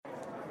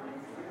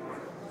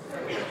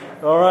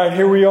All right,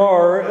 here we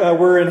are.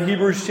 We're in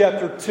Hebrews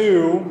chapter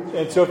 2.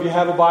 And so if you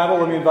have a Bible,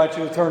 let me invite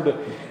you to turn to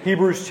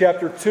Hebrews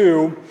chapter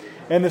 2.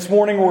 And this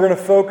morning we're going to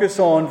focus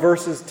on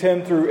verses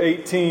 10 through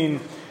 18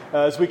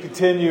 as we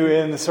continue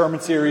in the sermon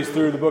series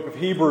through the book of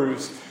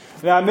Hebrews.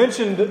 Now, I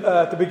mentioned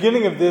at the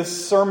beginning of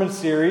this sermon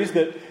series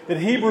that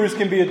Hebrews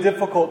can be a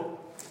difficult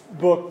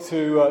book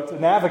to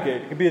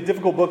navigate. It can be a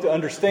difficult book to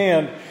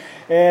understand.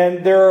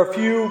 And there are a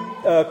few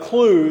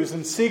clues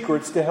and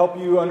secrets to help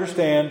you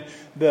understand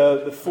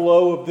the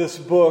flow of this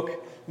book.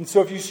 And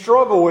so if you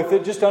struggle with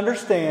it, just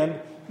understand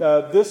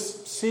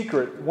this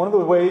secret. One of the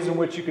ways in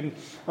which you can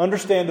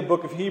understand the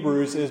book of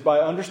Hebrews is by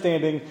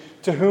understanding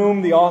to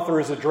whom the author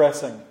is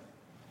addressing.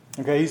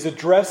 Okay, he's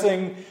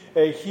addressing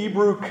a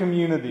Hebrew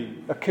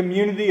community, a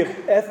community of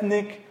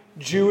ethnic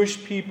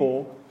Jewish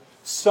people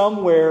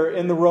somewhere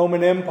in the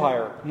Roman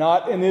Empire,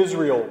 not in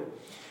Israel.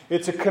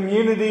 It's a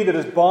community that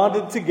is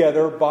bonded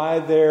together by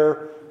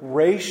their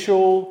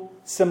racial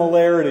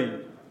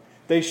similarity.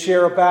 They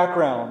share a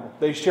background,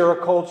 they share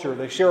a culture,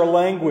 they share a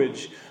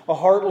language, a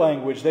heart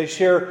language, they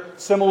share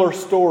similar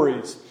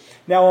stories.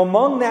 Now,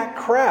 among that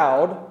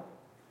crowd,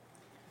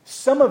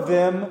 some of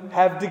them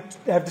have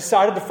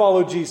decided to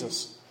follow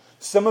Jesus.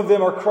 Some of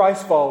them are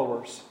Christ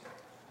followers.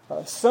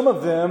 Some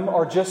of them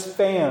are just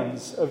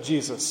fans of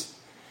Jesus.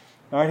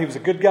 All right, he was a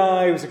good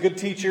guy, he was a good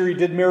teacher, he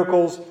did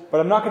miracles, but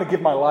I'm not going to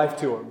give my life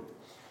to him.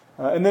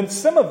 And then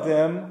some of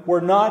them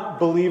were not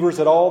believers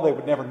at all. They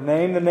would never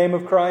name the name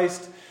of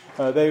Christ.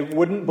 They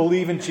wouldn't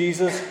believe in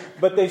Jesus.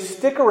 But they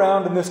stick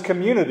around in this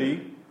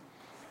community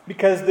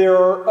because there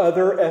are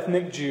other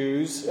ethnic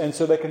Jews, and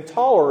so they can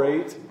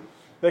tolerate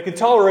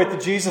the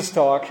Jesus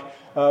talk,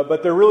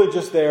 but they're really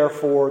just there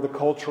for the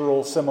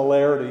cultural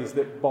similarities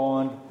that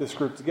bond this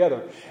group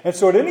together. And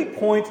so at any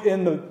point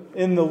in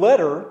the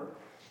letter,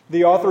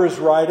 the author is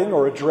writing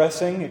or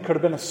addressing, it could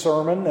have been a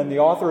sermon, and the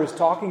author is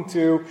talking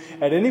to,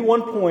 at any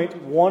one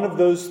point, one of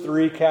those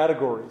three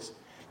categories.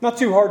 Not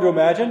too hard to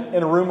imagine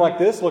in a room like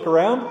this. Look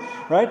around,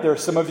 right? There are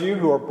some of you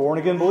who are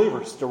born-again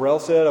believers. Darrell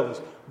said, I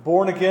was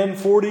born again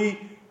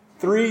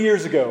 43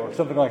 years ago, or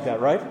something like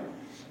that, right?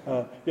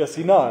 Yes,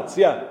 he nods.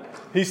 Yeah,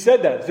 he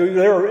said that. So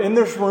in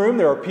this room,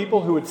 there are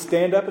people who would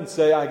stand up and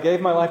say, I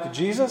gave my life to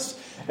Jesus,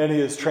 and He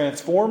has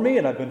transformed me,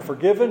 and I've been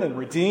forgiven and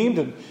redeemed,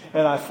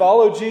 and I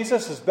follow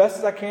Jesus as best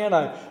as I can.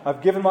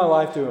 I've given my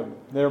life to Him.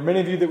 There are many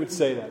of you that would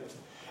say that.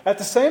 At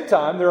the same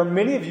time, there are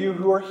many of you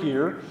who are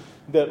here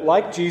that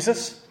like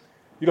Jesus.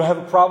 You don't have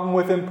a problem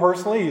with Him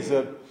personally. He's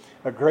a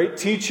great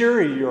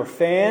teacher. You're a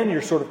fan.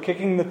 You're sort of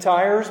kicking the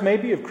tires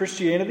maybe of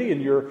Christianity,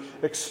 and you're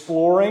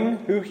exploring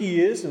who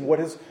He is and what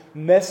His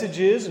message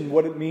is and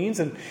what it means.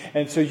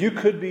 And so you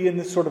could be in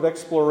this sort of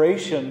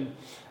exploration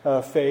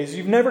phase.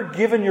 You've never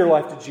given your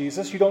life to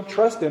Jesus. You don't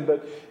trust Him,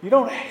 but you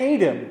don't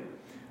hate Him,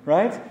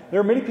 right?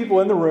 There are many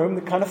people in the room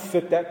that kind of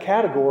fit that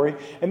category.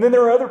 And then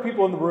there are other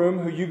people in the room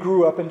who you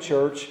grew up in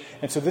church,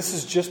 and so this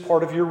is just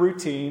part of your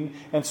routine.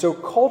 And so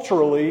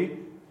culturally,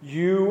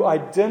 you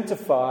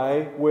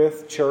identify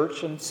with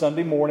church and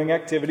Sunday morning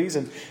activities,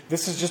 and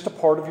this is just a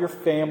part of your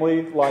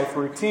family life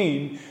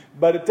routine.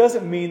 But it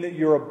doesn't mean that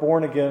you're a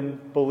born-again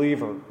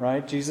believer,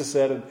 right? Jesus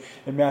said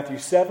in Matthew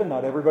 7,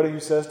 not everybody who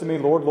says to me,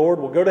 Lord, Lord,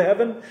 will go to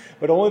heaven,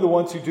 but only the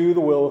ones who do the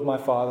will of my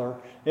Father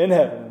in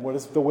heaven. What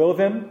is the will of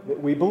Him?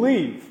 That we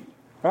believe.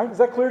 Right? Is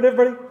that clear to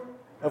everybody?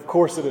 Of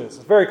course it is.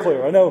 It's very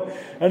clear. I know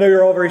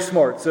you're all very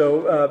smart.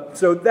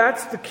 So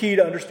that's the key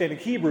to understanding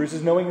Hebrews,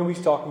 is knowing who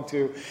he's talking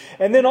to.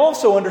 And then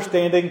also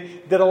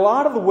understanding that a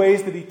lot of the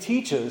ways that he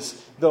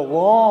teaches, the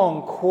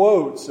long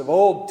quotes of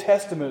Old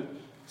Testament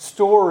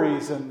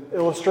stories and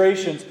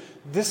illustrations,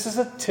 this is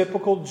a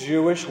typical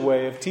Jewish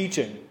way of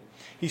teaching.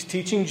 He's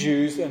teaching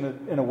Jews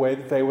in a way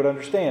that they would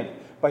understand,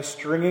 by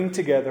stringing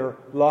together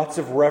lots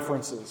of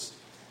references.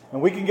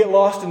 And we can get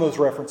lost in those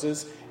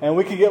references, and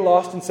we can get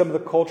lost in some of the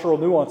cultural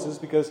nuances,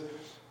 because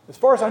as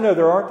far as I know,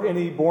 there aren't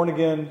any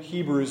born-again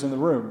Hebrews in the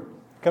room.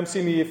 Come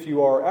see me if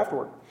you are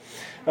afterward.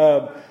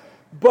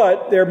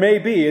 But there may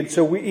be, and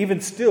so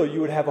even still,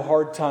 you would have a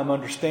hard time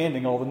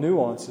understanding all the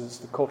nuances,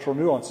 the cultural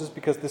nuances,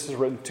 because this is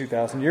written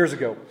 2,000 years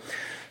ago.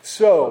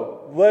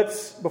 So,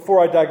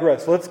 before I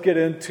digress, let's get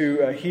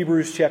into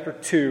Hebrews chapter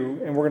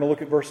 2, and we're going to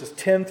look at verses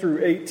 10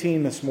 through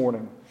 18 this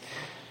morning.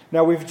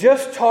 Now, we've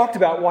just talked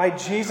about why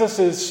Jesus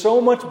is so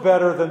much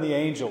better than the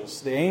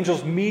angels. The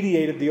angels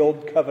mediated the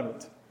Old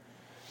Covenant.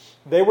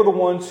 They were the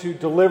ones who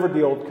delivered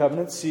the Old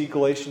Covenant. See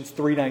Galatians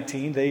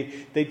 3:19.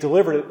 They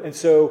delivered it. And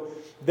so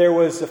there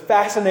was a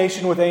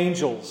fascination with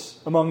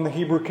angels among the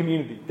Hebrew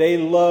community. They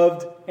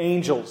loved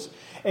angels.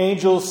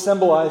 Angels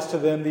symbolized to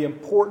them the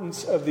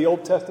importance of the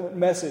Old Testament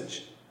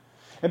message.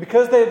 And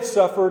because they had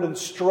suffered and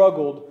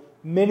struggled,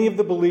 many of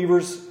the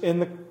believers in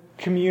the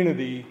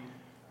community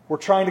were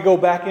trying to go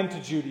back into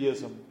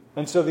Judaism.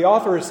 And so the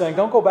author is saying,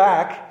 don't go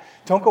back.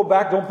 Don't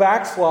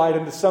backslide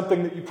into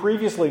something that you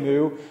previously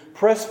knew.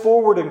 Press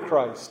forward in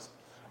Christ.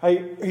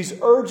 He's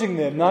urging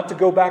them not to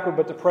go backward,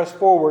 but to press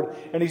forward.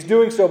 And he's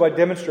doing so by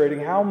demonstrating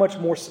how much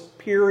more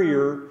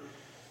superior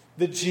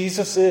that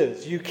Jesus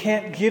is. You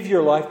can't give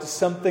your life to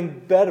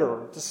something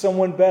better, to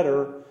someone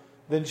better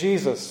than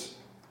Jesus.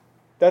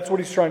 That's what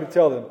he's trying to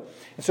tell them.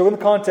 And so in the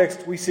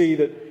context, we see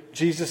that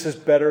Jesus is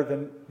better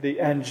than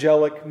the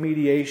angelic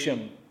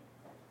mediation.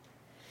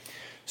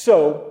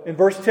 So, in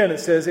verse 10 it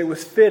says, "It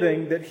was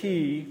fitting that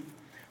he,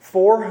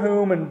 for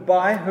whom and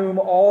by whom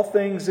all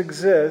things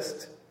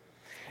exist,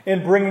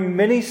 in bringing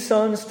many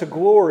sons to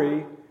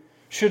glory,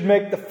 should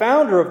make the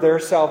founder of their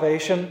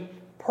salvation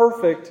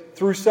perfect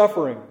through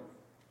suffering.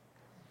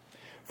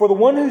 For the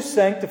one who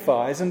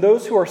sanctifies and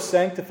those who are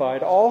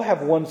sanctified all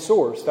have one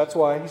source." That's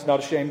why he's not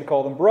ashamed to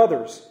call them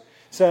brothers,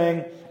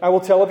 saying, "I will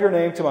tell of your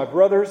name to my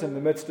brothers. In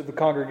the midst of the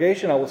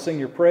congregation I will sing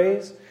your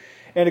praise.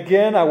 And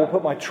again I will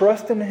put my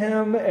trust in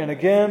him. And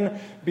again,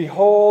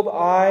 behold,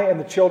 I and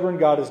the children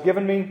God has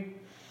given me.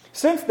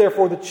 Since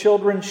therefore the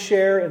children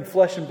share in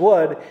flesh and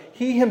blood,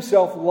 he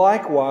himself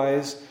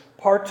likewise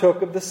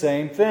partook of the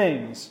same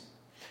things,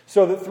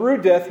 so that through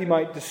death he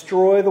might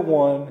destroy the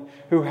one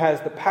who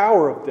has the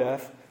power of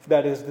death,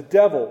 that is, the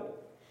devil,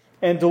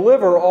 and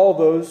deliver all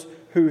those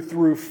who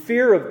through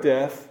fear of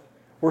death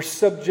were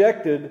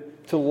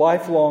subjected to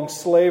lifelong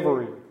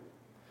slavery.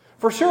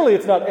 For surely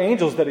it's not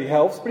angels that he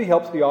helps, but he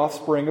helps the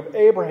offspring of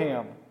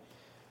Abraham.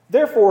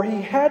 Therefore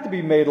he had to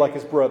be made like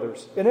his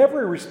brothers in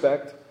every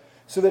respect,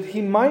 so that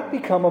he might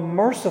become a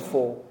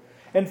merciful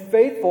and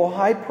faithful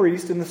high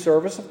priest in the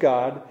service of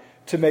God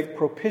to make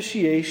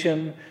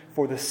propitiation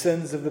for the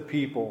sins of the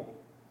people."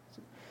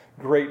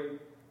 Great,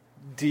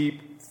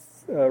 deep,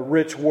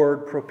 rich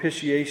word,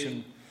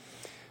 propitiation.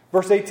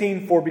 Verse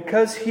 18, "For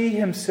because he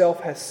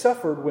himself has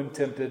suffered when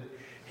tempted,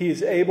 he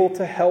is able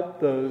to help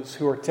those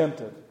who are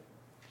tempted."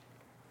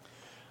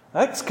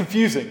 That's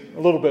confusing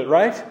a little bit,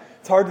 right?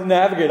 It's hard to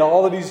navigate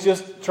all that he's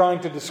just trying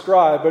to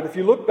describe. But if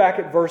you look back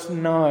at verse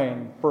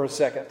 9 for a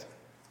second,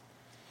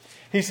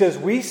 he says,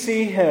 "We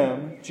see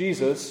him,"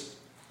 Jesus,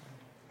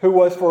 "who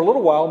was for a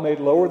little while made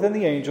lower than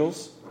the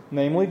angels,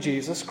 namely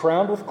Jesus,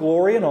 crowned with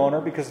glory and honor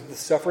because of the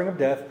suffering of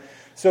death,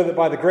 so that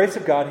by the grace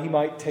of God he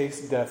might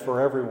taste death for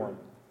everyone."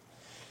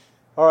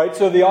 All right,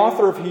 so the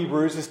author of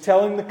Hebrews is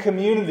telling the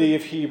community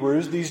of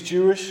Hebrews, these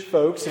Jewish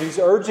folks, and he's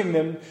urging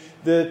them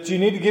that you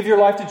need to give your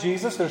life to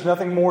Jesus. There's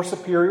nothing more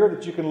superior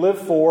that you can live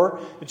for,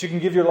 that you can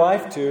give your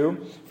life to.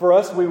 For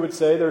us, we would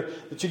say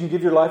that you can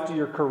give your life to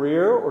your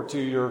career or to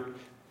your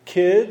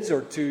kids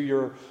or to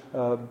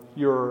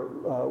your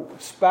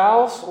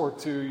spouse or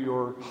to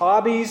your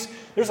hobbies.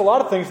 There's a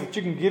lot of things that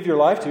you can give your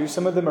life to.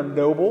 Some of them are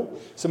noble,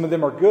 some of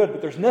them are good,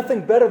 but there's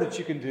nothing better that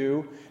you can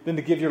do than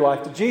to give your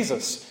life to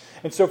Jesus.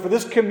 And so for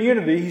this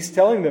community, he's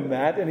telling them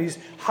that, and he's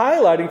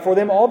highlighting for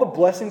them all the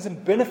blessings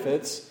and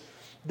benefits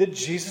that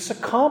Jesus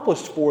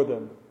accomplished for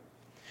them.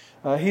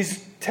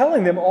 He's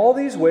telling them all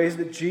these ways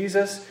that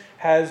Jesus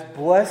has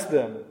blessed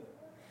them.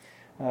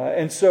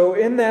 And so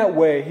in that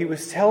way, he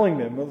was telling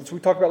them, as we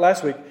talked about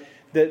last week,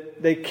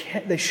 that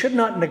they should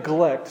not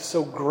neglect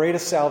so great a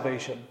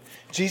salvation.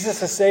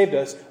 Jesus has saved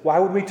us. Why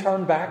would we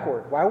turn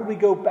backward? Why would we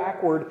go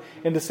backward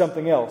into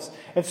something else?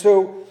 And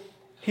so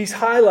he's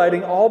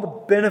highlighting all the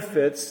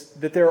benefits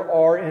that there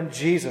are in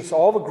Jesus,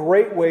 all the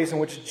great ways in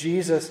which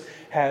Jesus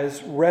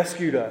has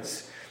rescued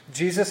us.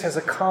 Jesus has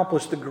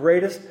accomplished the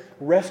greatest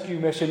rescue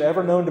mission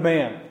ever known to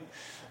man.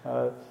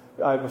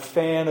 I'm a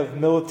fan of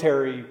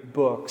military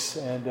books,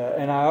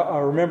 and I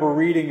remember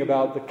reading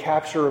about the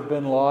capture of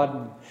bin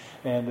Laden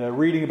and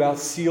reading about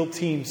SEAL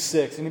Team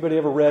 6. Anybody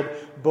ever read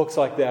books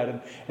like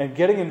that? And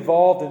getting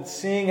involved and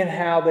seeing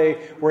how they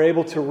were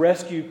able to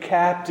rescue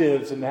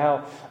captives and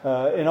how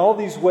in all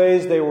these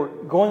ways they were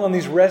going on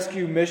these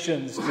rescue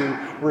missions to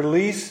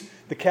release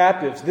the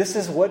captives. This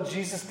is what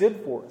Jesus did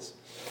for us.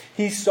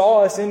 He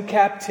saw us in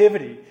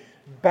captivity,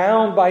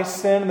 bound by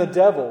sin and the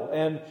devil,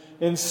 and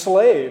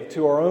enslaved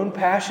to our own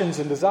passions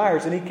and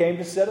desires, and he came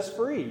to set us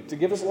free, to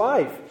give us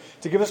life,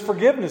 to give us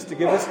forgiveness, to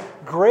give us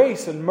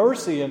grace and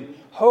mercy and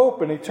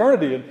hope and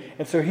eternity.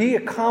 And so he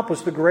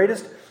accomplished the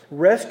greatest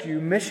rescue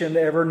mission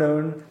ever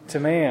known to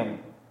man.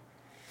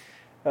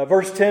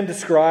 Verse 10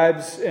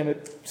 describes, and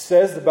it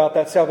says about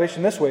that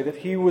salvation this way, that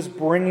he was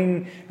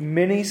bringing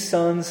many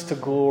sons to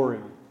glory.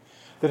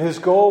 That his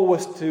goal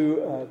was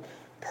to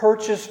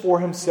purchase for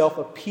himself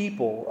a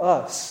people,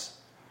 us.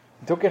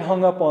 Don't get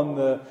hung up on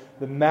the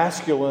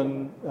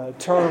masculine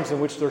terms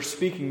in which they're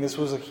speaking. This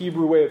was a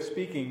Hebrew way of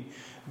speaking.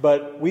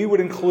 But we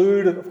would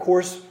include, of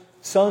course,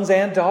 sons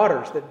and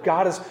daughters, that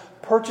God is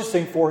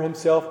purchasing for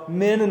himself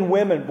men and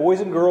women,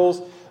 boys and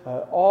girls,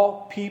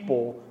 all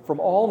people from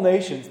all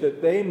nations,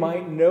 that they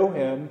might know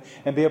him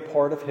and be a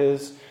part of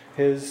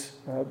his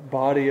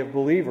body of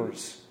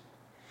believers.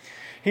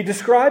 He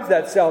describes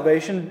that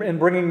salvation in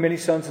bringing many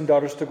sons and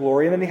daughters to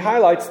glory, and then he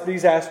highlights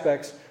these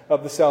aspects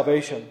of the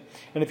salvation.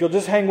 And if you'll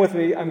just hang with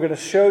me, I'm going to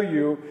show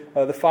you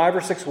the 5 or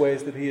 6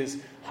 ways that he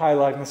is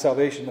highlighting the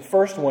salvation. The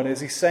first one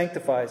is he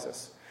sanctifies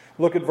us.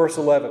 Look at verse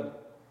 11.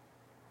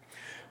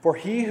 "For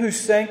he who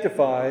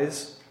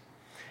sanctifies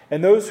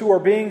and those who are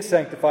being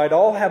sanctified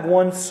all have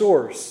one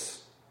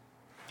source."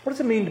 What does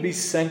it mean to be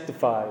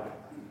sanctified?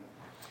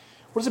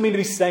 What does it mean to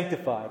be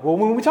sanctified? Well,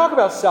 when we talk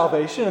about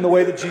salvation and the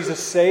way that Jesus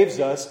saves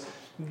us,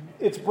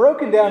 it's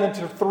broken down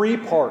into 3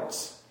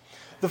 parts.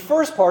 The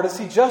first part is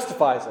He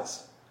justifies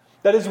us.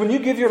 That is, when you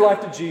give your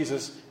life to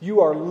Jesus,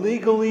 you are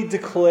legally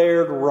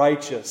declared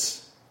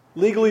righteous.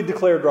 Legally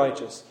declared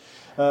righteous.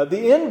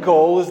 The end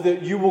goal is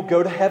that you will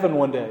go to heaven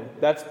one day.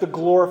 That's the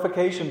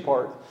glorification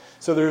part.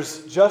 So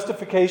there's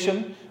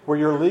justification, where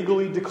you're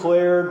legally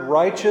declared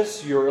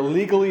righteous. You're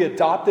legally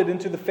adopted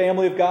into the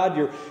family of God.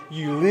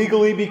 You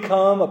legally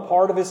become a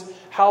part of His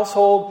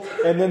household.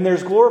 And then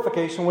there's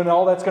glorification, when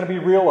all that's going to be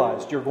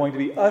realized. You're going to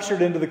be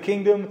ushered into the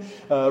kingdom.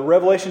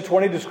 Revelation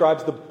 20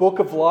 describes the book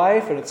of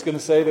life. And it's going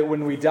to say that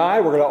when we die,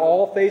 we're going to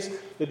all face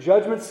the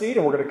judgment seat.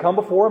 And we're going to come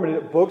before Him.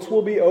 And books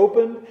will be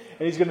opened.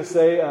 And He's going to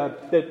say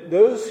that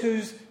those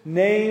whose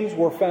names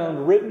were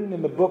found written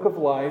in the book of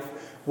life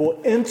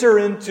will enter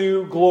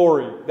into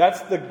glory.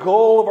 That's the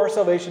goal of our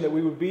salvation, that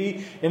we would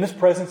be in His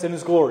presence, in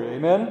His glory.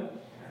 Amen?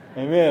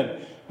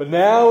 Amen. But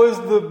now is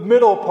the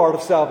middle part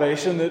of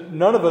salvation that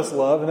none of us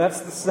love, and that's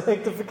the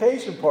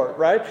sanctification part,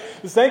 right?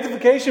 The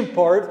sanctification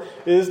part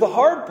is the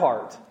hard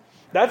part.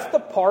 That's the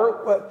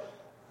part...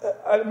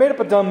 I made up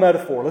a dumb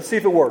metaphor. Let's see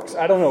if it works.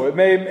 I don't know. It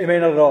may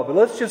not at all. But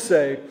let's just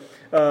say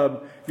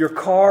your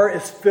car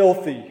is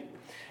filthy.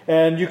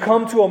 And you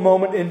come to a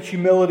moment in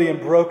humility and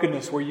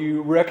brokenness where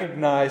you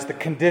recognize the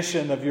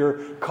condition of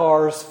your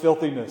car's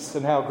filthiness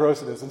and how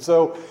gross it is. And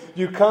so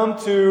you come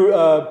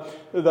to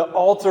the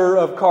altar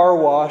of car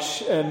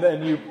wash,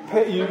 and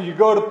you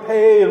go to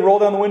pay and roll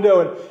down the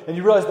window, and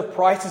you realize the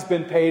price has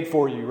been paid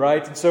for you,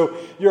 right? And so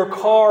your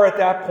car at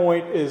that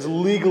point is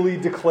legally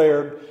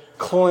declared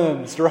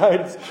cleansed,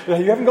 right?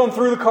 You haven't gone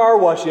through the car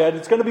wash yet.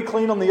 It's going to be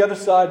clean on the other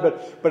side,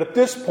 but at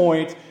this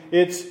point,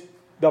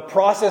 the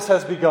process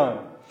has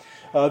begun.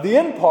 The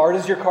end part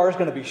is your car is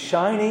going to be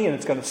shiny, and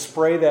it's going to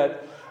spray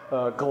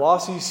that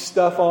glossy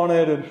stuff on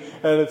it, and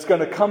it's going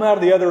to come out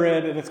of the other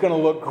end, and it's going to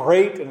look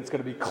great, and it's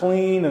going to be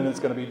clean, and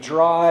it's going to be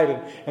dried,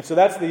 and so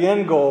that's the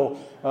end goal.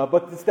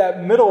 But it's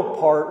that middle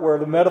part where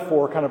the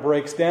metaphor kind of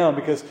breaks down,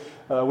 because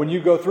when you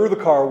go through the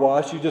car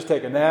wash, you just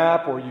take a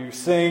nap, or you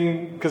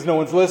sing because no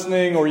one's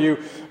listening, or you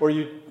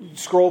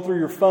scroll through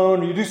your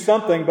phone, or you do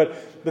something, but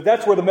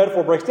that's where the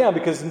metaphor breaks down,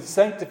 because in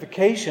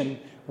sanctification,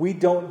 we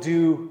don't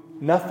do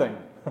nothing.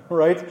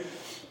 Right?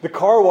 The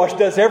car wash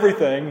does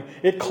everything.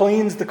 It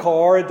cleans the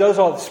car. It does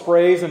all the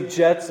sprays and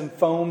jets and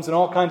foams and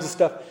all kinds of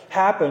stuff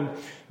happen.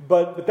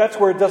 But that's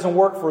where it doesn't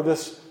work for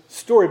this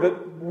story.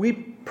 But we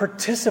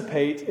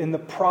participate in the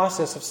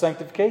process of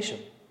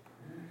sanctification.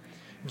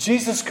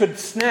 Jesus could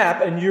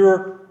snap and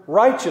you're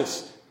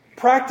righteous.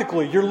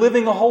 Practically, you're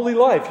living a holy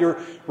life. You're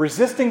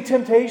resisting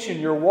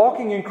temptation. You're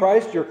walking in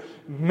Christ. You're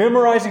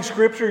memorizing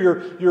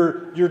Scripture.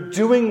 You're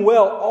doing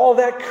well. All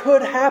that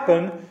could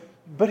happen.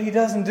 But He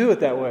doesn't do it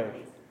that way.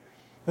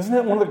 Isn't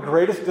that one of the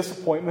greatest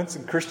disappointments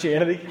in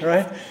Christianity,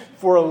 right?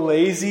 For a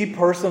lazy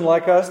person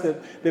like us,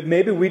 that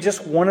maybe we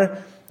just want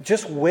to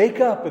just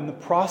wake up and the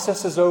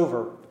process is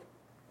over.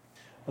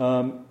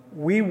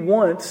 We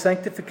want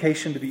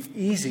sanctification to be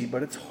easy,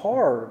 but it's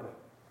hard.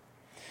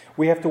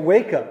 We have to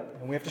wake up,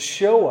 and we have to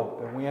show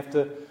up, and we have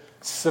to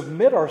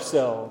submit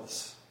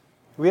ourselves.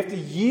 We have to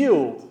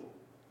yield.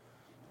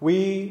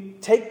 We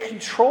take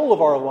control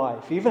of our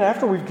life. Even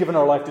after we've given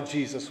our life to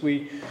Jesus,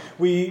 we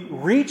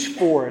reach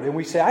for it and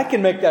we say, I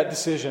can make that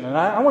decision, and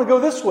I want to go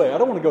this way. I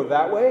don't want to go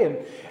that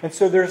way. And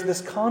so there's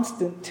this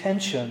constant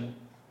tension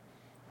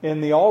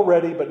in the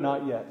already but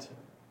not yet.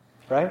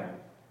 Right?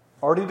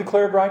 Already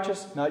declared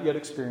righteous, not yet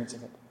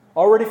experiencing it.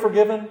 Already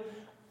forgiven,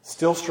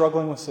 still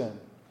struggling with sin.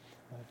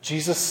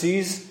 Jesus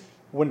sees,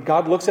 when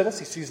God looks at us,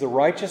 He sees the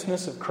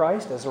righteousness of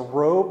Christ as a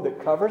robe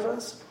that covers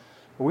us.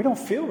 But we don't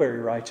feel very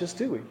righteous,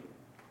 do we?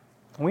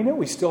 We know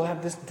we still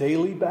have this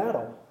daily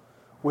battle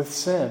with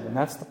sin, and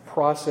that's the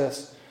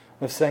process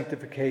of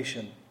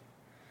sanctification.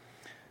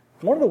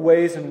 One of the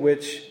ways in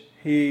which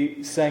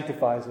He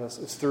sanctifies us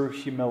is through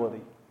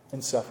humility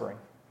and suffering.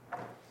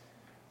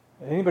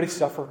 Anybody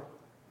suffer?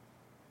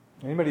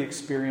 Anybody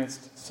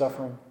experienced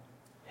suffering?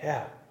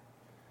 Yeah.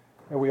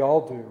 And we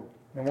all do.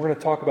 And we're going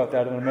to talk about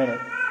that in a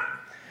minute.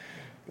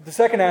 But the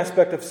second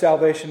aspect of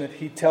salvation that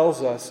He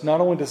tells us,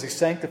 not only does He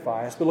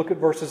sanctify us, but look at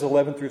verses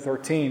 11 through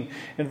 13.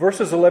 In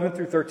verses 11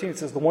 through 13, it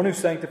says, the one who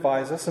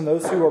sanctifies us and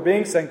those who are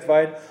being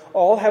sanctified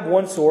all have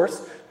one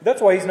source.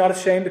 That's why He's not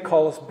ashamed to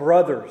call us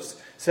brothers,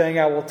 saying,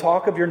 I will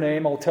talk of your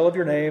name, I will tell of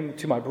your name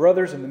to my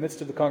brothers in the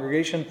midst of the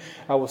congregation.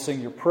 I will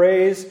sing your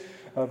praise.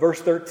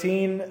 Verse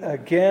 13,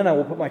 again, I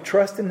will put my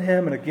trust in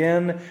Him. And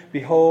again,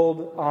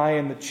 behold, I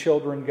and the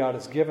children God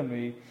has given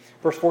me.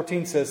 Verse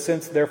 14 says,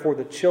 since therefore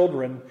the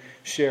children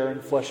share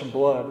in flesh and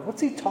blood.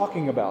 What's He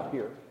talking about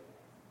here?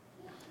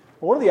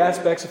 Well, one of the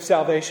aspects of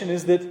salvation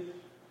is that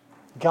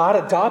God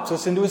adopts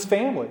us into His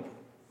family.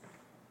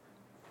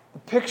 The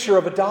picture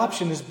of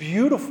adoption is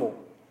beautiful.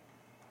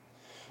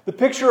 The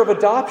picture of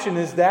adoption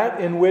is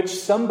that in which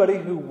somebody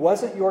who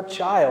wasn't your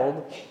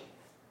child,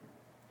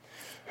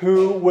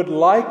 who would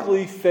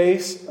likely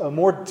face a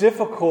more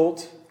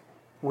difficult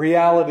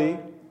reality,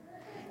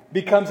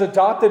 becomes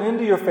adopted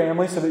into your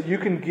family so that you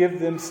can give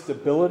them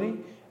stability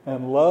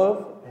and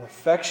love and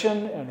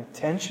affection and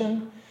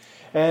attention.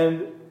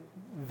 And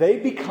they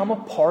become a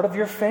part of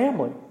your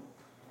family.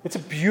 It's a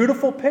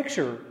beautiful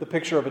picture, the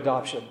picture of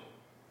adoption.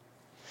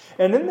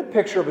 And in the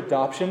picture of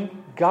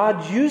adoption,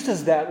 God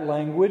uses that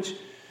language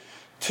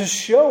to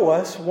show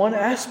us one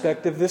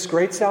aspect of this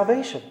great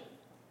salvation.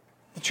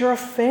 That you're a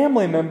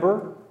family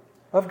member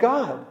of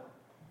God.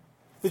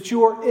 That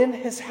you are in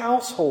His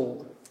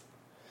household.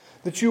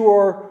 That you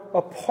are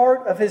a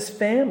part of His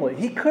family.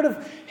 He could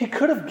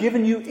have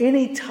given you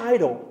any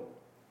title.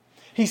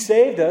 He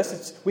saved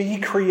us. He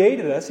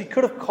created us. He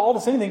could have called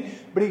us anything.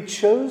 But He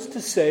chose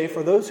to say,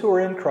 for those who are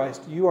in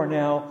Christ, you are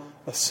now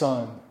a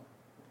son.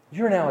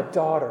 You are now a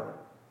daughter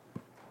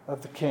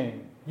of the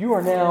King. You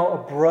are now a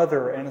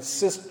brother and a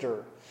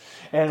sister.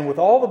 And with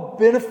all the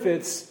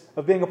benefits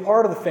of being a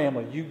part of the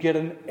family, you get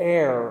an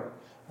heir.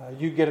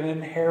 You get an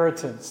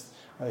inheritance.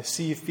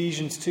 See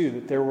Ephesians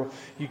 2, that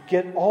you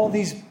get all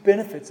these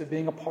benefits of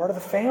being a part of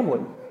the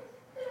family.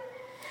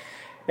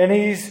 And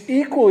He's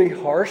equally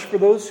harsh for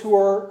those who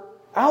are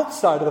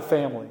outside of the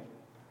family.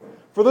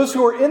 For those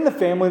who are in the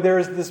family, there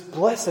is this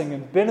blessing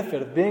and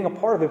benefit of being a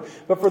part of it.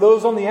 But for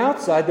those on the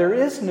outside, there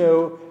is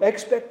no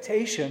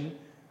expectation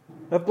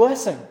of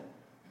blessing.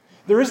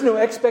 There is no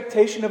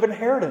expectation of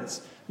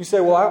inheritance. You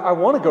say, well, I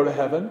want to go to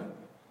heaven.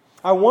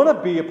 I want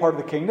to be a part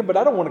of the kingdom, but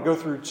I don't want to go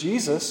through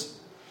Jesus.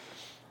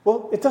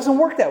 Well, it doesn't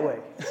work that way.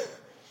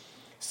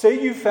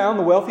 Say you found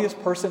the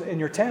wealthiest person in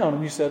your town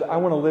and you said, I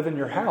want to live in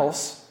your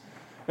house.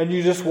 And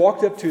you just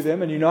walked up to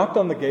them and you knocked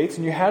on the gates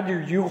and you had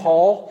your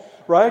U-Haul,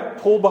 right,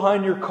 pulled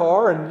behind your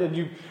car and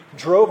you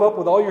drove up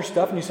with all your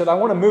stuff and you said, I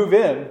want to move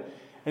in. And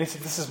he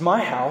said, this is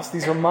my house.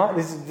 This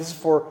is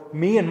for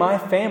me and my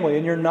family,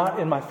 and you're not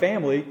in my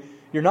family.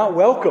 You're not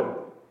welcome.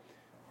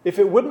 If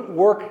it wouldn't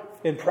work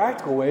in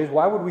practical ways,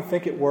 why would we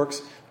think it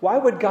works? Why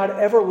would God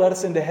ever let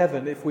us into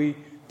heaven if we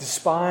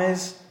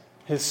despise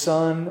His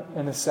Son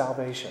and His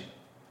salvation?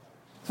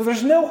 So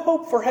there's no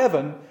hope for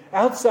heaven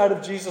outside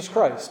of Jesus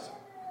Christ.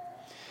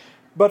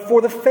 But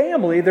for the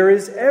family, there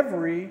is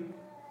every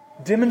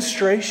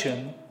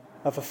demonstration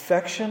of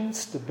affection,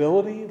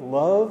 stability,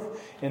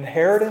 love,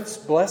 inheritance,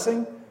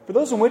 blessing. For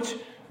those in which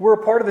we're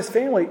a part of His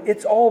family,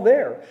 it's all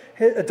there.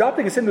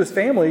 Adopting us into His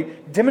family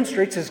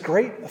demonstrates His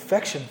great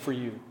affection for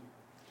you.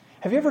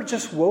 Have you ever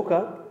just woke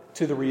up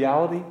to the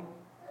reality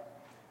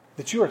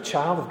that you are a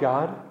child of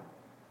God?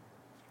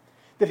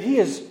 That He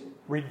has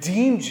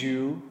redeemed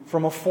you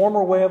from a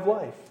former way of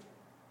life?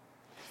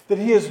 That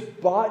He has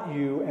bought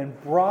you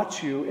and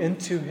brought you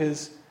into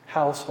His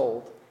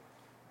household?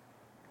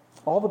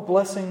 All the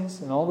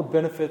blessings and all the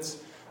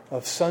benefits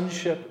of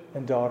sonship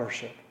and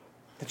daughtership.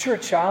 That you're a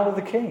child of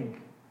the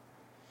King.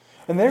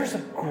 And there's a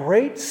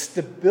great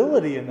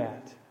stability in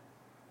that.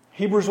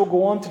 Hebrews will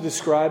go on to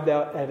describe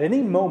that at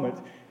any moment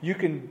you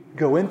can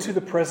go into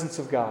the presence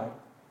of God.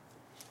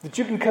 That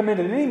you can come in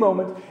at any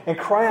moment and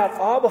cry out,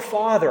 Abba,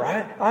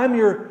 Father,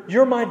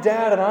 you're my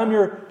dad and I'm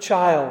your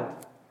child.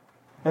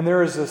 And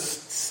there is a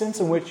sense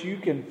in which you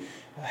can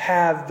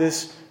have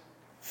this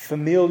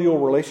familial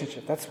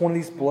relationship. That's one of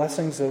these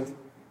blessings of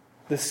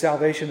this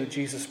salvation that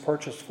Jesus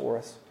purchased for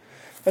us.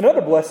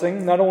 Another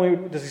blessing, not only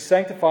does He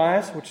sanctify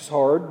us, which is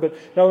hard, but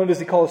not only does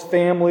He call us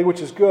family,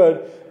 which is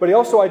good, but He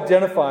also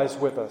identifies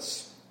with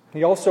us.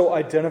 He also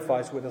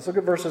identifies with us. Look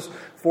at verses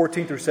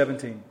 14 through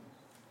 17.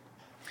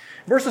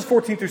 Verses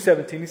 14 through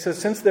 17, He says,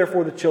 Since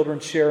therefore the children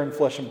share in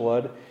flesh and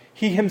blood,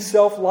 He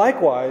Himself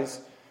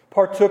likewise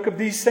partook of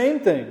these same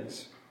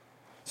things,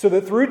 so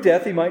that through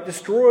death He might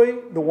destroy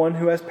the one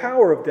who has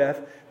power of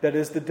death, that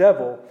is, the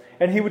devil,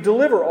 and He would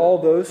deliver all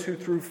those who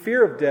through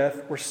fear of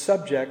death were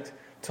subject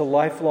to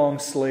lifelong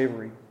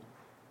slavery.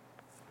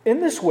 In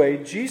this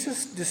way,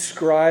 Jesus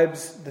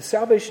describes, the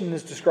salvation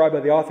is described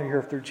by the author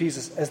here through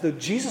Jesus, as though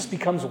Jesus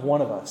becomes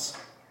one of us.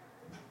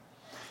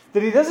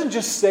 That He doesn't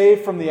just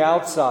save from the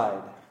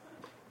outside,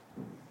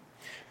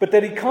 but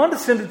that He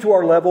condescended to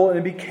our level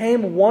and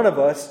became one of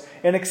us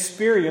and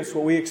experienced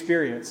what we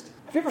experienced.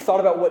 Have you ever thought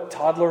about what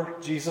toddler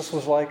Jesus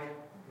was like?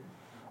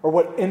 Or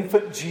what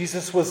infant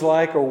Jesus was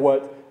like? Or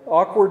what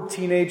awkward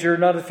teenager,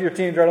 not if you're a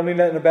teenager, I don't mean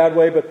that in a bad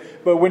way,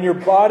 but when your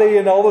body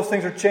and all those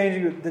things are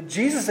changing, that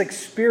Jesus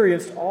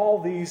experienced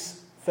all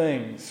these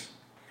things.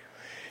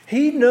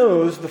 He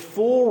knows the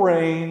full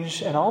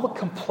range and all the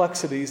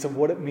complexities of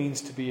what it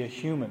means to be a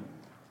human.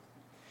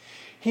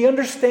 He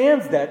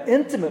understands that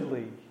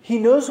intimately. He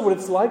knows what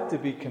it's like to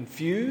be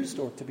confused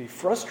or to be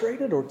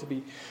frustrated or to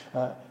be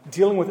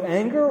dealing with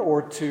anger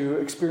or to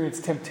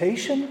experience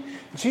temptation.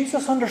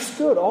 Jesus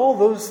understood all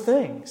those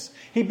things.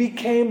 He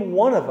became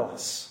one of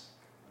us.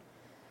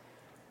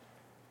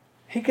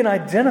 He can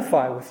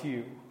identify with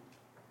you.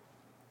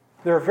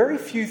 There are very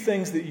few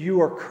things that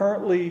you are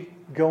currently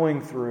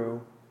going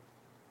through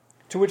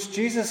to which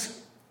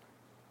Jesus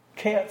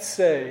can't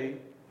say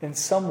in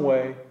some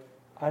way,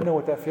 I know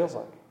what that feels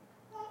like.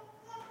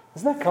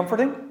 Isn't that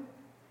comforting?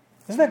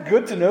 Isn't that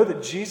good to know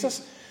that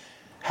Jesus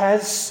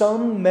has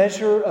some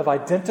measure of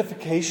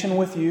identification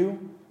with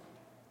you?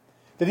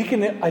 That He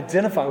can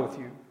identify with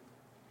you.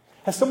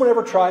 Has someone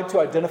ever tried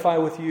to identify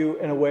with you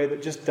in a way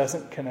that just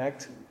doesn't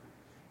connect?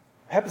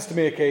 Happens to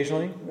me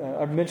occasionally.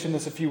 I mentioned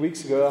this a few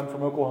weeks ago. I'm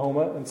from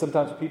Oklahoma, and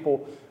sometimes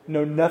people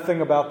know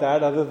nothing about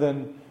that other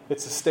than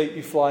it's a state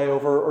you fly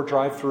over or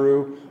drive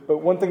through.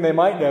 But one thing they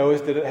might know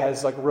is that it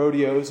has like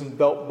rodeos and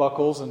belt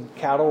buckles and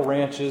cattle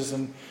ranches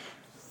and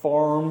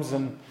farms.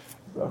 And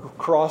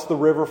across the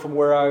river from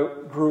where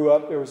I grew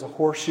up, there was a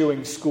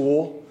horseshoeing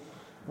school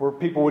where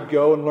people would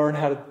go and learn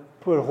how to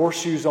put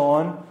horseshoes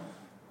on.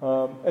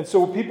 And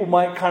so people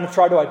might kind of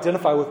try to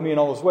identify with me in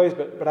all those ways,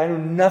 but I know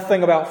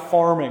nothing about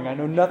farming. I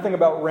know nothing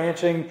about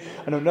ranching.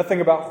 I know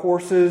nothing about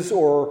horses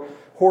or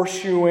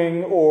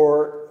horseshoeing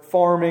or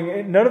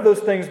farming. None of those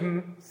things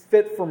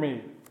fit for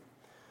me.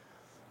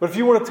 But if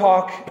you want to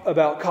talk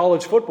about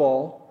college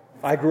football,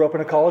 I grew up in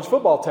a college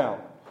football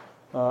town.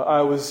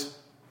 I was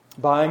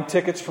buying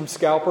tickets from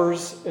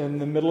scalpers in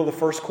the middle of the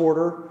first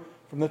quarter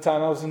from the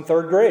time I was in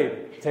third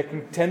grade,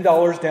 taking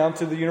 $10 down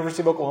to the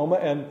University of Oklahoma,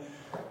 and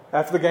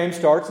after the game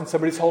starts and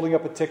somebody's holding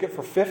up a ticket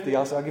for $50,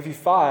 I'll say, I'll give you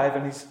 $5.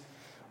 And he's,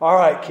 all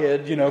right,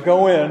 kid,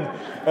 go in.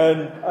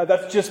 And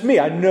that's just me.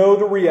 I know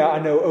the reality.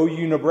 I know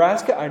OU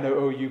Nebraska. I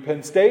know OU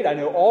Penn State. I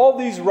know all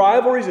these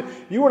rivalries.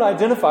 If you want to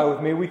identify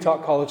with me, we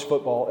talk college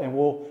football, and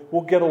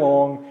we'll get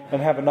along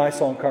and have a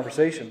nice long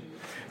conversation.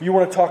 You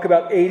want to talk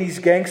about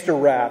 80s gangster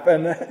rap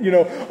and,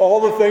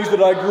 all the things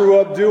that I grew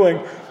up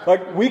doing.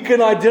 Like, we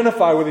can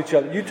identify with each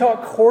other. You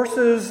talk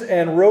horses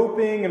and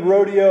roping and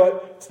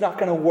rodeo, it's not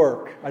going to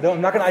work.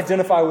 I'm not going to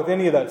identify with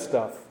any of that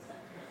stuff.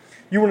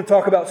 You want to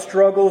talk about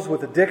struggles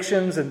with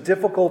addictions and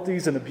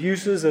difficulties and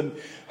abuses and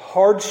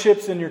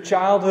hardships in your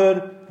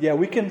childhood. Yeah,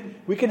 we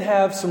can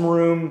have some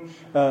room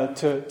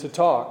to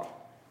talk.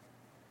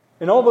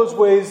 In all those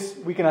ways,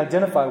 we can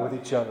identify with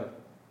each other.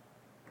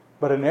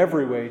 But in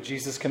every way,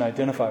 Jesus can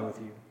identify with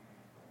you.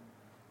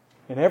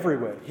 In every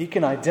way, He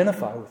can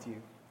identify with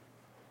you.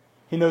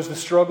 He knows the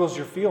struggles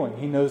you're feeling.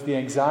 He knows the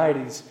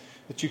anxieties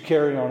that you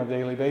carry on a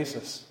daily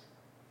basis.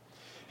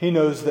 He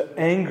knows the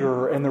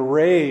anger and the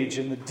rage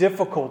and the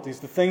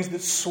difficulties, the things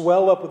that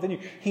swell up within you.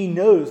 He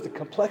knows the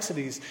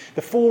complexities,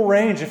 the full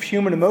range of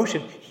human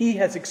emotion. He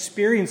has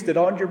experienced it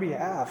on your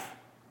behalf.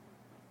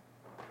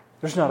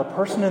 There's not a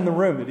person in the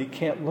room that He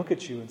can't look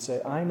at you and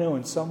say, I know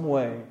in some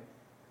way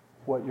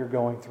what you're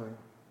going through,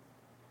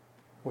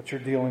 what you're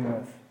dealing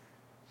with.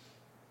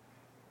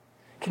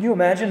 Can you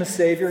imagine a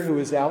Savior who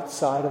is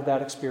outside of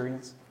that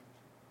experience?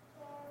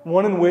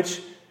 One in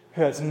which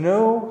has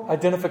no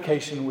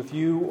identification with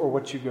you or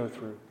what you go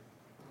through.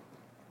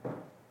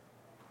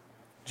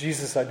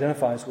 Jesus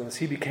identifies with us.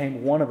 He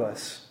became one of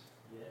us.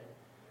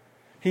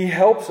 He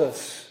helps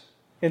us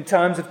in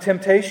times of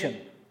temptation.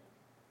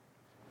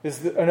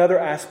 Is another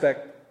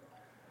aspect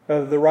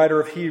of the writer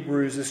of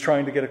Hebrews is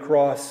trying to get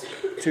across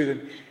to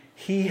them.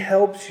 He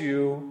helps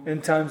you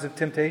in times of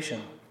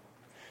temptation.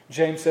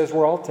 James says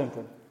we're all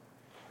tempted.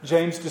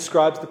 James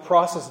describes the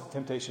process of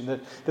temptation,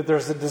 that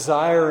there's a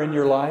desire in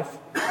your life,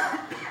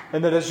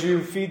 and that as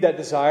you feed that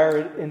desire,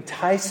 it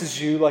entices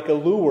you like a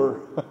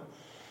lure.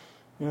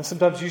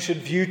 Sometimes you should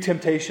view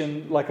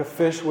temptation like a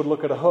fish would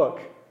look at a hook.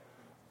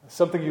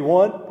 Something you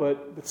want,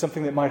 but it's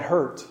something that might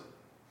hurt.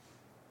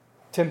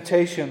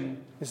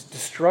 Temptation is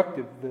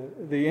destructive.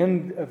 The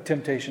end of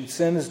temptation,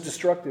 sin is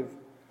destructive.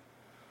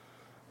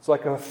 It's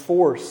like a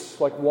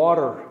force, like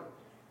water.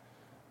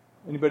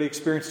 Anybody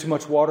experienced too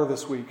much water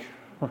this week?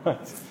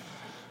 Right?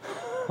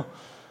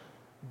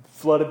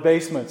 Flooded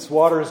basements.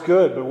 Water is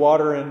good, but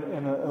water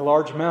in a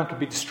large amount can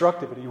be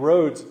destructive. It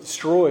erodes, it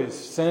destroys.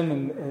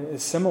 Sin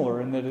is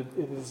similar in that it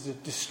is a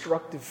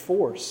destructive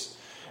force.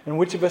 And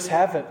which of us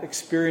haven't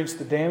experienced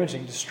the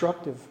damaging,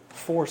 destructive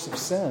force of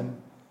sin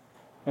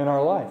in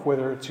our life,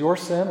 whether it's your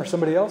sin or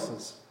somebody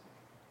else's?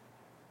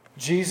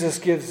 Jesus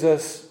gives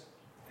us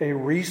a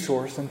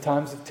resource in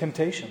times of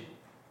temptation.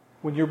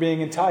 When you're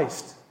being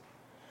enticed,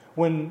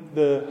 when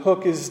the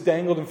hook is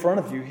dangled in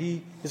front of you,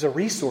 He is a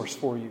resource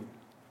for you.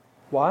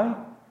 Why?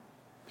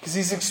 Because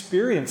He's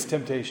experienced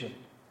temptation.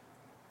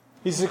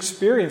 He's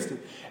experienced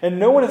it. And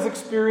no one has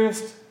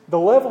experienced the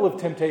level of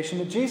temptation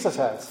that Jesus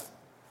has.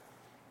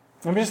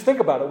 I mean, just think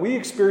about it. We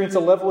experience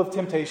a level of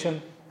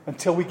temptation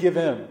until we give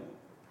in.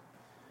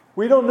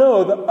 We don't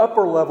know the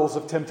upper levels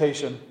of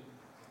temptation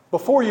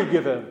before you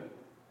give in.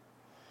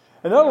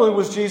 And not only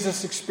was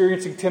Jesus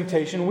experiencing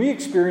temptation, we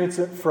experience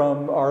it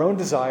from our own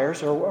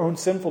desires, our own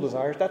sinful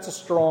desires. That's a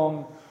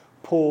strong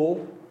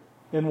pull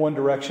in one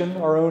direction.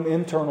 Our own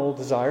internal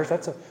desires.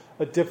 That's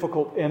a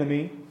difficult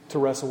enemy to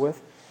wrestle with.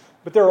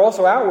 But there are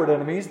also outward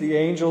enemies. The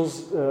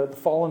angels, the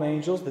fallen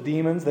angels, the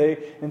demons,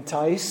 they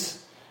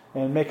entice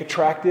and make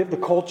attractive. The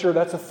culture,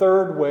 that's a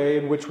third way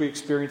in which we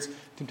experience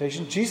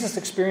temptation. Jesus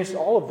experienced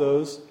all of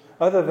those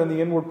other than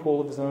the inward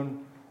pull of His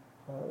own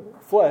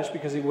flesh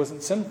because He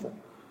wasn't sinful.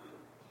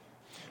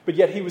 But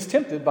yet He was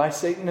tempted by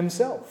Satan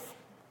himself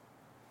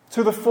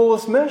to the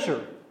fullest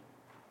measure,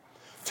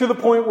 to the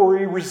point where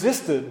He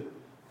resisted,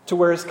 to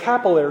where His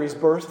capillaries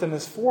burst in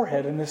His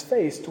forehead and His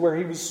face, to where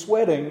He was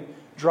sweating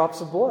drops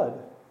of blood.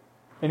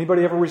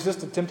 Anybody ever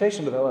resisted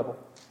temptation to that level?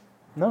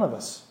 None of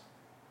us.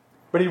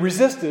 But he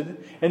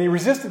resisted, and he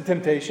resisted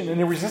temptation, and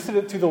he resisted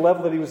it to the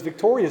level that he was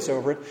victorious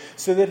over it,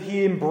 so that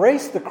he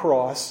embraced the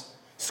cross,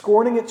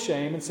 scorning its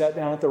shame, and sat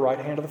down at the right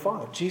hand of the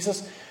Father.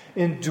 Jesus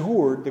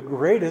endured the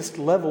greatest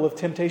level of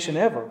temptation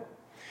ever.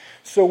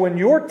 So when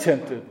you're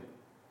tempted,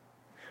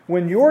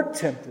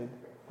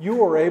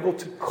 you are able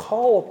to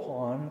call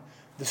upon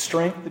the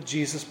strength that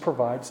Jesus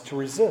provides to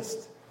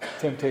resist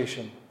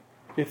temptation,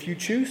 if you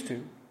choose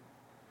to.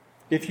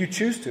 If you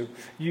choose to.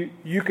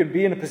 You can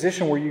be in a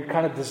position where you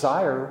kind of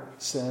desire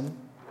sin,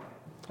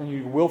 and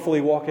you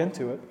willfully walk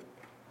into it.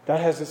 That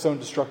has its own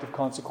destructive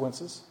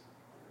consequences.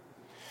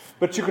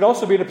 But you could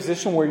also be in a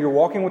position where you're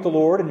walking with the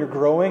Lord and you're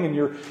growing and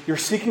you're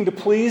seeking to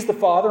please the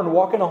Father and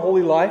walk in a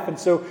holy life, and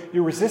so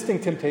you're resisting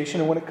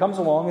temptation, and when it comes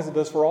along, as it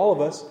does for all of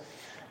us,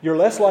 you're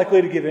less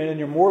likely to give in and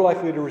you're more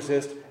likely to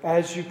resist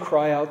as you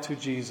cry out to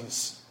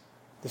Jesus,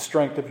 the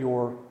strength of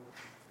your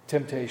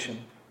temptation.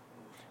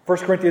 1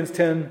 Corinthians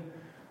 10,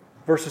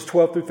 verses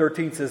 12 through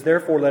 13 says,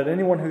 "Therefore let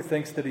anyone who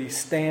thinks that he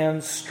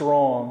stands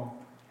strong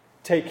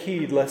take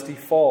heed lest he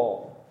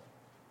fall.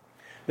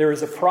 There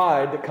is a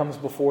pride that comes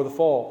before the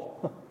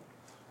fall."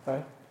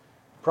 Right?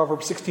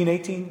 Proverbs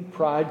 16:18,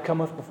 "Pride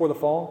cometh before the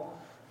fall."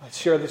 I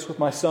share this with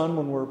my son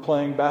when we're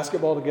playing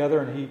basketball together,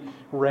 and he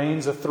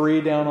rains a three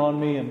down on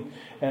me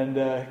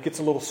and gets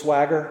a little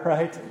swagger,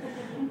 right?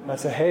 And I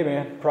say, "Hey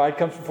man, pride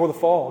comes before the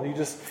fall. You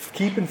just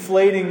keep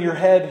inflating your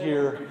head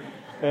here,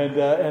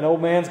 and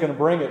old man's going to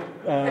bring it.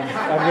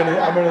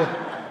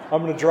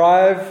 I'm going to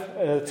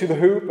drive to the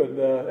hoop,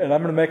 and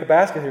I'm going to make a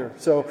basket here."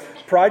 So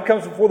pride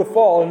comes before the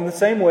fall. And in the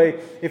same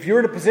way, if you're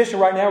in a position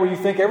right now where you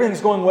think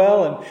everything's going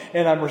well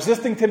and I'm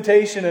resisting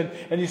temptation,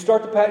 and you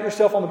start to pat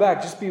yourself on the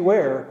back, just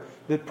beware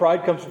that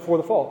pride comes before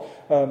the fall.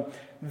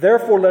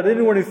 "Therefore, let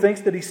anyone who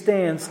thinks that he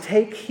stands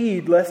take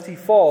heed lest he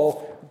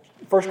fall."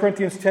 1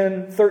 Corinthians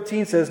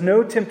 10:13 says,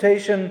 "No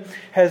temptation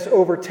has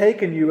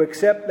overtaken you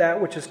except that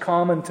which is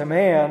common to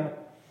man.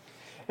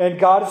 And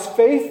God is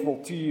faithful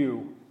to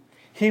you.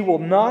 He will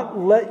not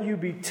let you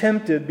be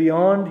tempted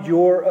beyond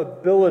your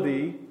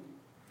ability,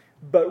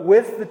 but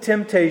with the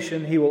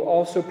temptation He will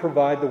also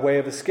provide the way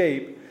of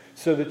escape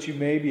so that you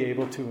may be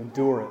able to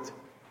endure it."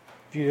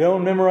 If you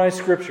don't memorize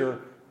Scripture,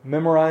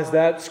 memorize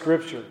that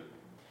Scripture.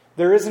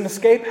 There is an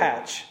escape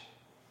hatch,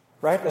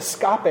 right?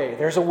 Escape.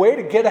 There's a way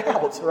to get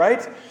out,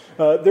 right?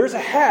 There's a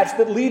hatch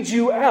that leads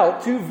you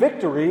out to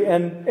victory,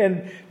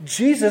 and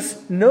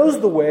Jesus knows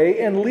the way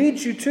and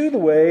leads you to the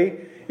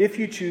way if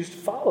you choose to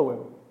follow Him.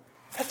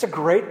 That's a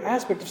great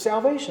aspect of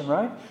salvation,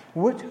 right?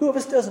 Who of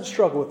us doesn't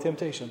struggle with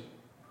temptation?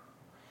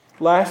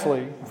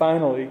 Lastly,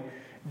 finally,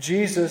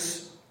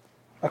 Jesus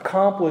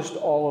accomplished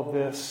all of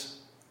this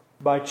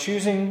by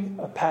choosing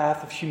a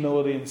path of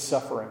humility and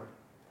suffering.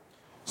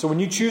 So when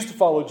you choose to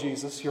follow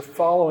Jesus, you're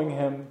following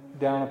Him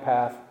down a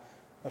path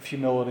of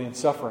humility and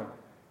suffering.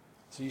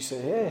 So you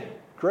say, "Yeah,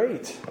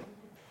 great.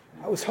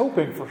 I was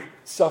hoping for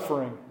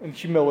suffering and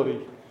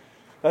humility."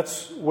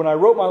 That's when I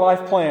wrote my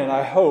life plan,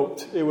 I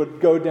hoped it would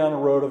go down a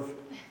road of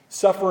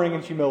suffering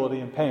and humility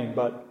and pain.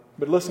 But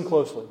listen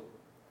closely.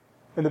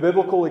 In the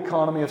biblical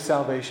economy of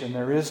salvation,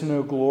 there is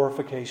no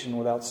glorification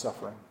without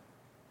suffering.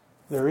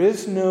 There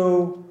is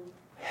no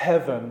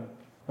heaven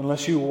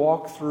unless you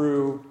walk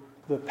through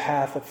the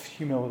path of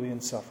humility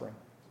and suffering.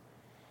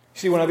 You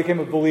see, when I became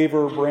a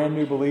believer, a brand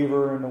new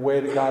believer, in a way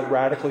that God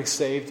radically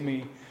saved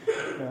me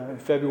in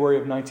February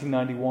of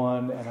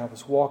 1991, and I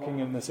was walking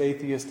in this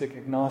atheistic,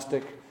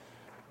 agnostic,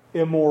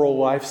 immoral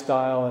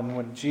lifestyle, and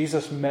when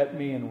Jesus met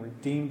me and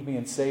redeemed me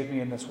and saved me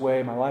in this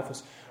way, my life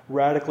was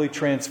radically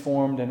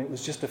transformed, and it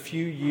was just a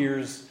few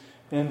years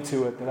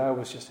into it that I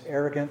was just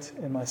arrogant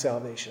in my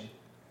salvation.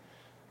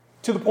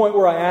 To the point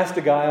where I asked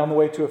a guy on the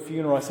way to a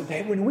funeral, I said,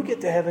 "Hey, when we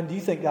get to heaven, do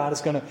you think God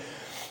is going to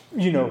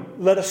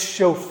let us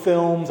show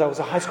films?" I was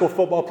a high school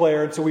football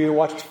player, and so we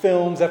watched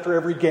films after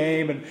every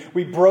game, and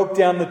we broke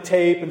down the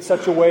tape in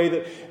such a way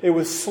that it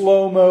was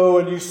slow-mo,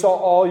 and you saw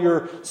all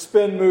your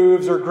spin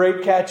moves or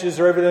great catches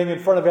or everything in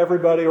front of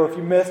everybody, or if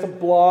you missed a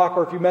block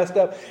or if you messed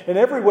up. In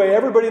every way,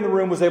 everybody in the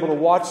room was able to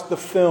watch the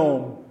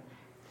film.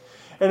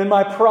 And in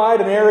my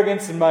pride and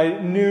arrogance and my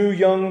new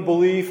young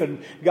belief,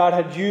 and God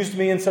had used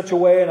me in such a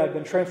way, and I'd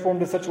been transformed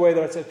in such a way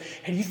that I said,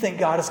 "Hey, do you think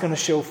God is going to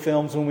show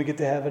films when we get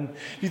to heaven? Do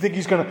you think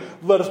He's going to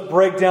let us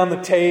break down the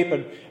tape?"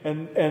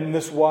 And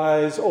this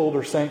wise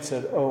older saint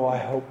said, "Oh, I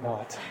hope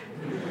not."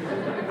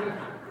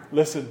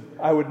 Listen,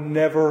 I would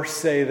never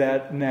say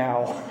that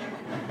now.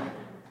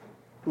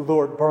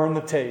 Lord, burn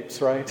the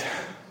tapes, right?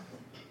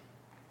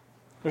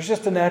 There's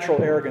just a natural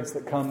arrogance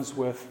that comes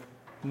with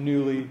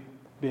newly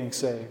being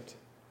saved.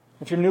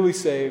 If you're newly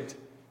saved,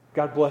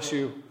 God bless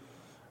you.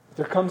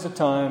 There comes a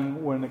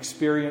time when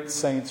experienced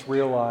saints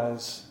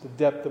realize the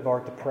depth of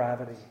our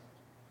depravity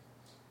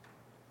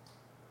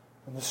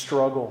and the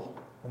struggle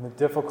and the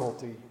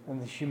difficulty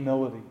and the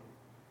humility.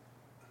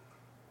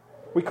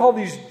 We call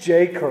these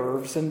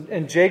J-curves,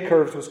 and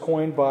J-curves was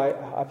coined by,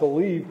 I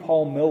believe,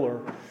 Paul Miller.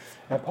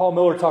 And Paul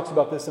Miller talks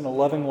about this in A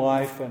Loving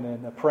Life and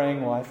in A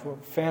Praying Life, a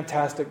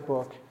fantastic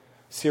book.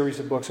 Series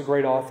of books, a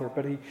great author,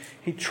 but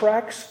he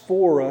tracks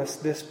for us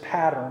this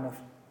pattern of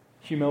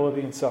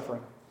humility and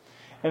suffering.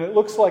 And it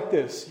looks like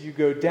this. You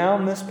go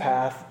down this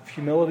path of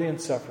humility and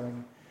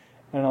suffering,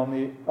 and on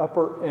the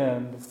upper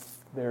end,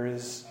 there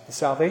is the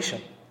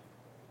salvation.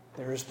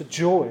 There is the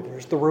joy.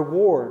 There's the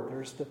reward.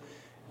 There's the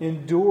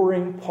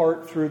enduring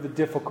part through the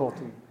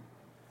difficulty.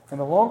 And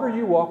the longer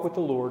you walk with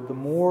the Lord, the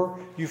more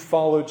you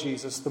follow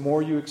Jesus, the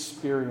more you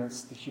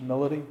experience the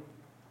humility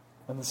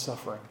and the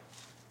suffering.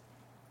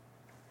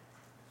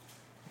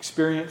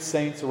 Experienced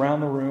saints around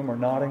the room are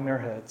nodding their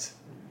heads.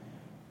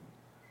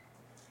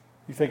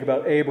 You think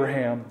about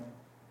Abraham,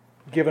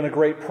 given a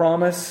great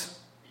promise,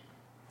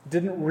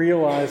 didn't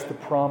realize the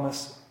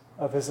promise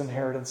of his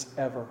inheritance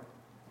ever.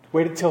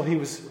 Waited till he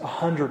was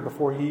 100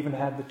 before he even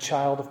had the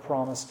child of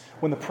promise,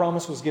 when the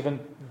promise was given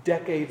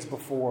decades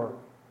before.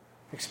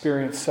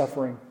 Experienced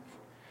suffering.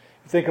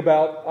 You think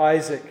about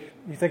Isaac,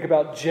 you think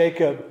about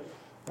Jacob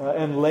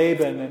and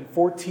Laban, and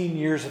 14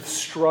 years of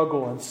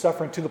struggle and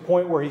suffering to the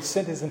point where he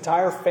sent his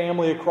entire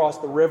family across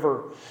the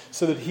river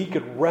so that he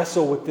could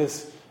wrestle with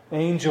this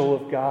angel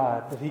of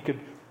God, that he could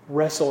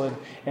wrestle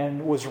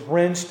and was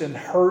wrenched and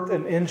hurt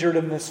and injured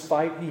in this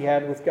fight he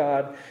had with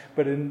God,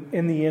 but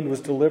in the end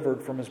was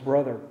delivered from his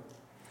brother.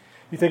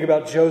 You think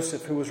about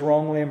Joseph, who was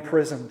wrongly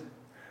imprisoned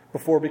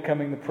before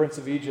becoming the Prince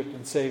of Egypt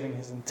and saving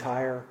his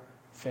entire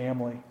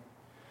family.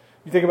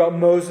 You think about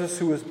Moses,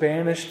 who was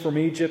banished from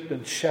Egypt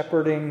and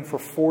shepherding for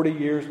 40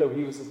 years, though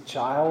he was a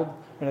child,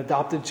 an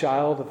adopted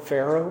child of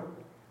Pharaoh.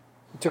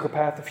 He took a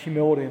path of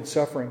humility and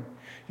suffering.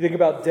 You think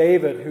about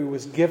David, who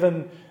was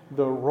given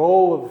the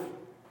role of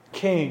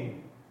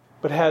king,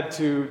 but had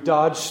to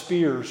dodge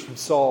spears from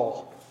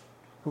Saul,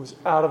 who was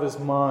out of his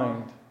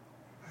mind,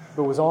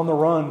 but was on the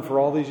run for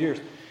all these years.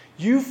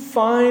 You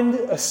find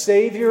a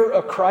Savior,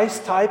 a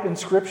Christ type in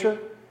Scripture,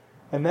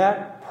 and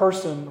that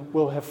person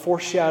will have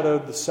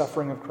foreshadowed the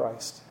suffering of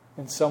Christ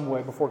in some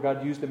way before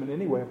God used them in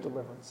any way of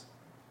deliverance.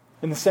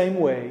 In the same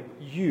way,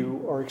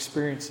 you are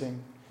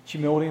experiencing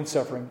humility and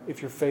suffering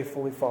if you're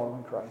faithfully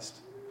following Christ.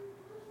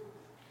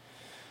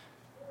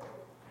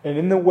 And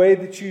in the way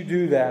that you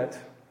do that,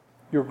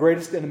 your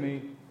greatest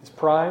enemy is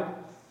pride,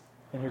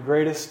 and your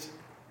greatest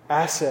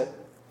asset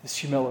is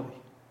humility.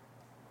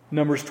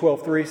 Numbers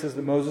 12:3 says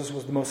that Moses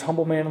was the most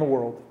humble man in the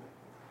world.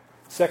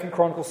 2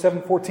 Chronicles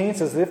 7:14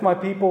 says that if my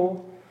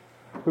people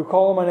who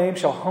call on my name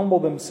shall humble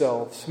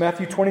themselves.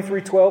 Matthew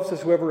 23:12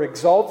 says whoever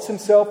exalts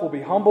himself will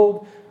be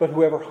humbled, but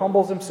whoever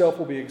humbles himself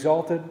will be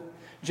exalted.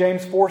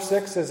 James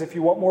 4:6 says if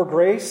you want more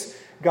grace,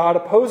 God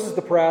opposes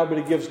the proud, but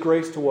He gives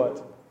grace to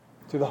what?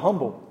 To the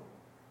humble.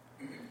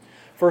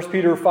 1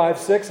 Peter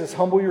 5:6 says,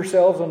 humble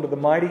yourselves under the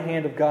mighty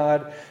hand of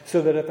God,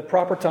 so that at the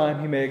proper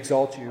time He may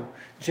exalt you.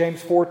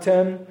 James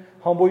 4:10,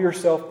 humble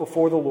yourself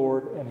before the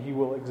Lord, and He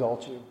will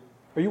exalt you.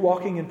 Are you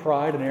walking in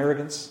pride and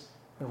arrogance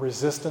and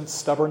resistance,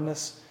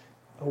 stubbornness,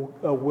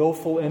 a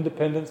willful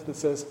independence that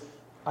says,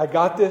 I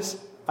got this,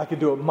 I can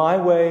do it my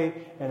way,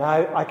 and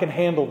I can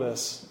handle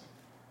this?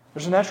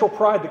 There's a natural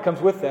pride that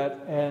comes with that,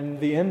 and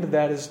the end of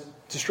that is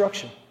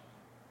destruction.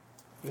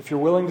 If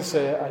you're willing to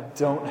say, I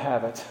don't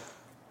have it,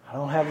 I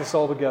don't have this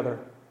all together,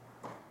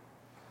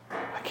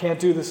 I can't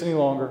do this any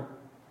longer,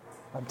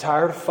 I'm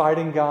tired of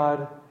fighting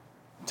God,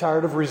 I'm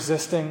tired of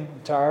resisting,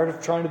 I'm tired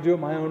of trying to do it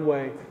my own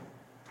way.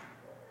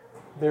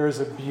 There is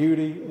a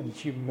beauty in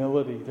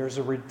humility. There's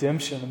a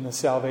redemption in the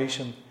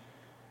salvation.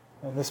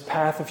 And this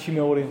path of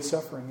humility and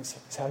suffering is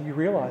how you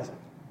realize it.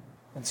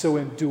 And so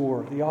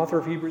endure. The author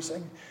of Hebrews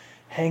saying,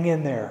 hang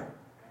in there.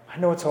 I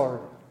know it's hard,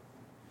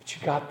 but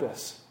you got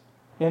this.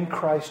 In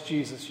Christ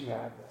Jesus you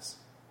have this.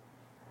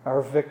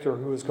 Our victor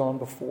who has gone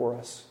before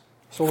us.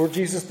 So Lord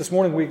Jesus, this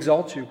morning we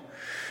exalt you.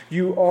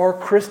 You are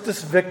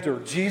Christus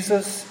Victor.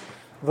 Jesus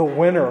the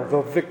winner,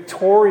 the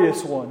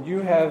victorious one. You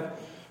have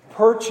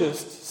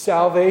purchased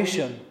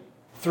salvation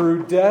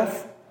through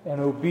death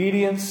and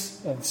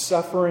obedience and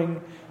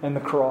suffering and the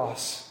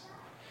cross.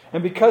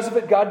 And because of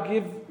it, God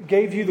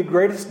gave you the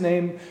greatest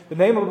name, the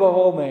name above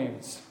all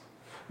names,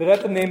 that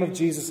at the name of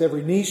Jesus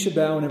every knee should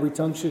bow and every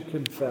tongue should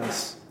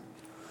confess.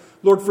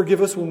 Lord,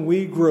 forgive us when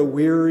we grow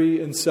weary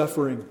in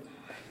suffering.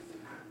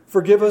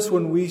 Forgive us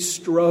when we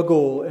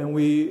struggle and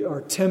we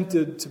are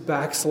tempted to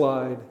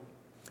backslide.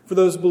 For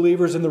those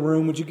believers in the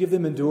room, would you give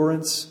them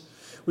endurance?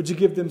 Would you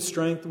give them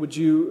strength? Would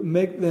you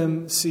make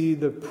them see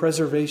the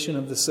preservation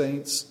of the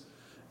saints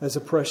as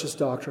a precious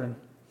doctrine?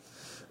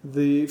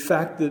 The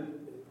fact that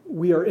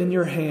we are in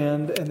your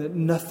hand and that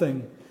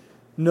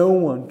no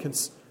one can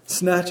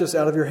snatch us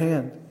out of your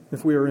hand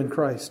if we are in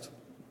Christ.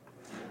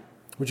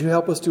 Would you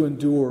help us to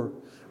endure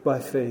by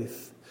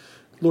faith?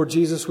 Lord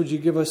Jesus, would you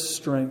give us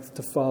strength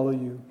to follow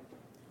you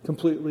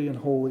completely and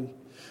wholly?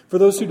 For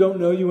those who don't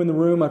know you in the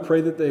room, I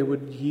pray that they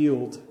would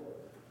yield.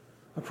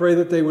 I pray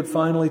that they would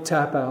finally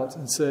tap out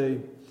and say,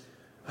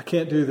 I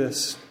can't do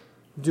this.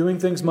 Doing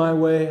things my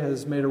way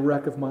has made a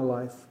wreck of my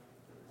life.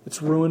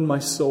 It's ruined my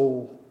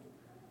soul.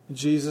 And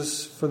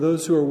Jesus, for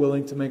those who are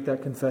willing to make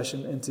that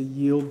confession and to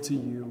yield to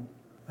you,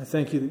 I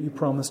thank you that you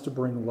promise to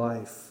bring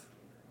life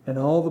and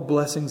all the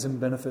blessings and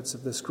benefits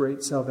of this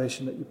great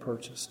salvation that you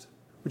purchased.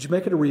 Would you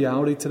make it a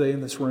reality today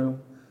in this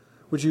room?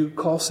 Would you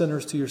call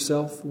sinners to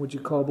yourself? Would you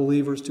call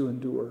believers to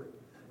endure?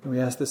 And we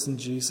ask this in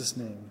Jesus'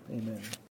 name. Amen.